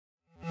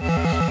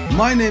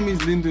My name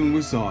is Lyndon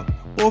Wissart,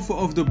 author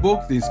of the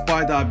book The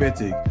Inspired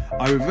Diabetic.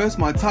 I reversed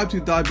my type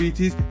 2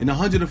 diabetes in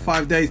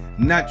 105 days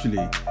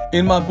naturally.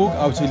 In my book,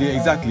 I will tell you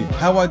exactly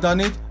how I done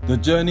it, the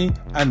journey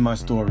and my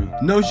story.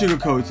 No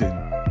sugarcoating.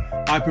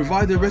 I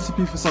provide a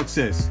recipe for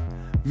success.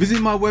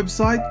 Visit my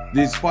website,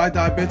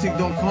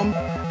 theinspireddiabetic.com,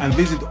 and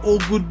visit all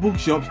good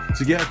bookshops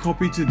to get a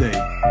copy today.